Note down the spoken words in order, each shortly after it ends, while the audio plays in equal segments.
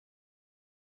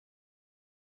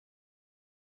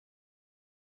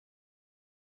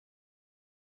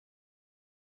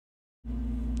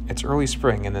It's early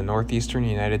spring in the northeastern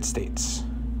United States.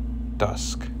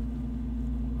 Dusk.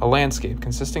 A landscape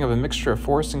consisting of a mixture of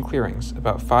forest and clearings,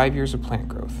 about 5 years of plant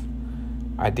growth.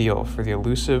 Ideal for the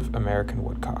elusive American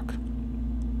woodcock.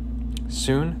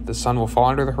 Soon, the sun will fall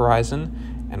under the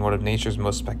horizon, and one of nature's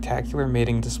most spectacular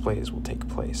mating displays will take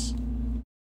place.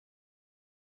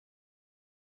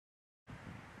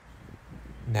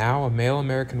 Now, a male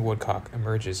American woodcock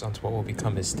emerges onto what will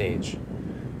become his stage.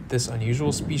 This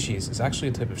unusual species is actually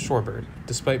a type of shorebird,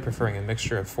 despite preferring a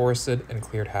mixture of forested and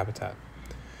cleared habitat.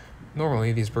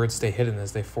 Normally, these birds stay hidden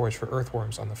as they forage for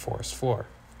earthworms on the forest floor.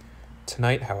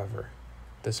 Tonight, however,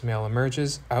 this male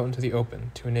emerges out into the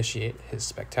open to initiate his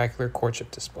spectacular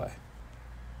courtship display.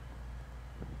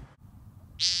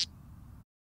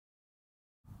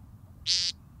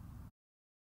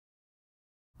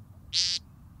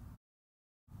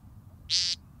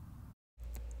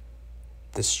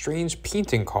 This strange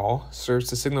painting call serves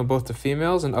to signal both to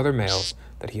females and other males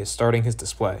that he is starting his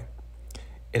display.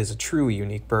 It is a truly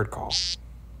unique bird call.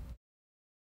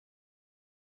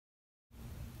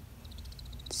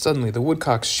 Suddenly, the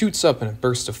woodcock shoots up in a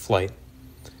burst of flight.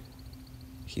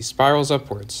 He spirals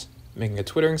upwards, making a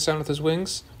twittering sound with his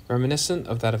wings, reminiscent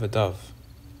of that of a dove.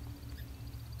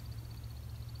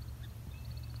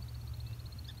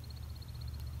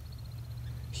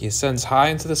 He ascends high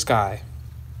into the sky.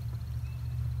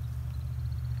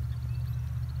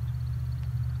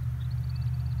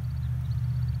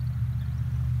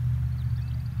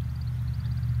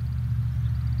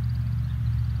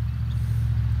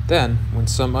 Then, when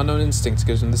some unknown instinct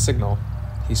gives him the signal,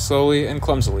 he slowly and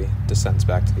clumsily descends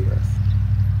back to the earth.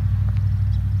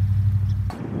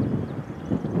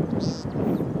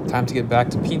 Time to get back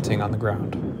to painting on the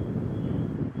ground.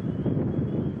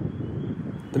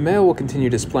 The male will continue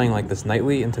displaying like this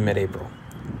nightly into mid-April,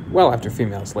 well after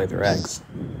females lay their eggs.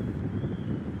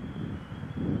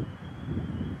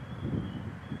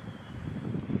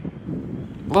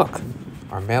 Look,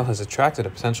 our male has attracted a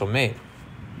potential mate,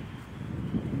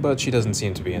 but she doesn't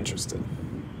seem to be interested.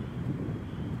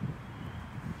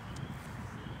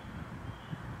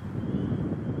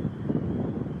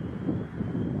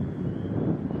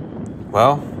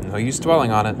 Well, no use dwelling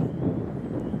on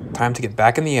it. Time to get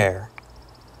back in the air.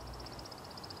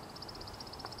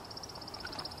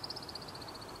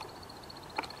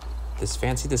 This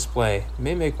fancy display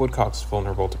may make woodcocks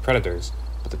vulnerable to predators,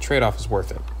 but the trade-off is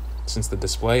worth it, since the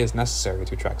display is necessary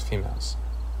to attract females.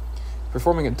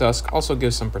 Performing at dusk also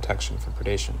gives some protection from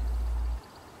predation.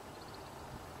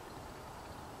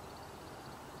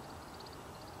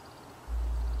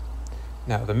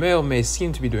 Now, the male may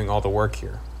seem to be doing all the work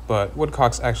here, but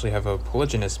woodcocks actually have a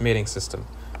polygynous mating system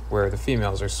where the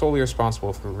females are solely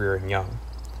responsible for rearing young.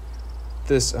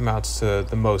 This amounts to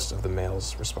the most of the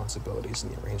male's responsibilities in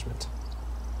the arrangement.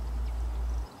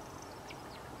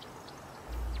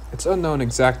 It's unknown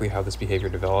exactly how this behavior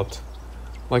developed.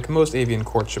 Like most avian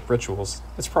courtship rituals,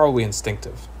 it's probably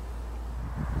instinctive.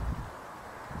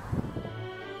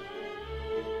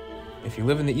 If you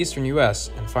live in the eastern US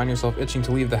and find yourself itching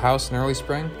to leave the house in early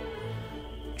spring,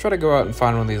 try to go out and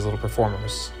find one of these little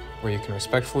performers, where you can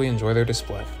respectfully enjoy their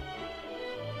display.